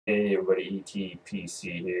Hey everybody,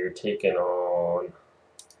 ETPC here, taking on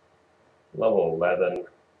level 11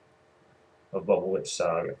 of Witch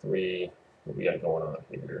Saga 3. What we got going on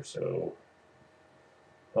here? So,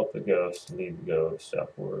 help the ghost, lead the ghost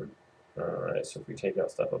upward. Alright, so if we take out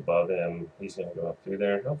stuff above him, he's going to go up through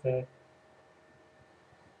there. Okay.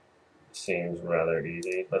 Seems rather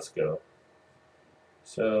easy. Let's go.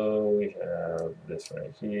 So, we have this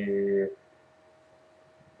right here.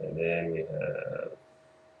 And then we have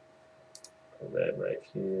a red right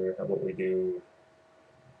here. How about we do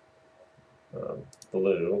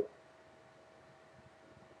blue?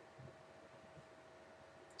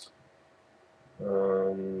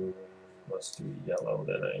 Let's do yellow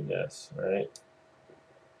then, I guess, right?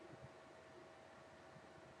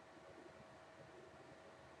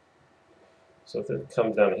 So if it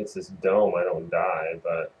comes down and hits this dome, I don't die,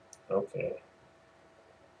 but okay.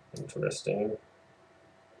 Interesting.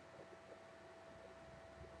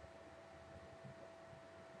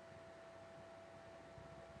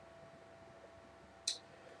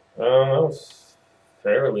 That was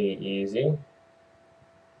fairly easy.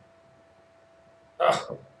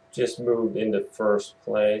 Oh, just moved into first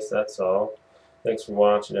place, that's all. Thanks for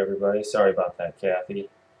watching, everybody. Sorry about that, Kathy.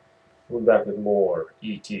 We'll be back with more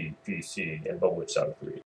ETPC and Saga 3.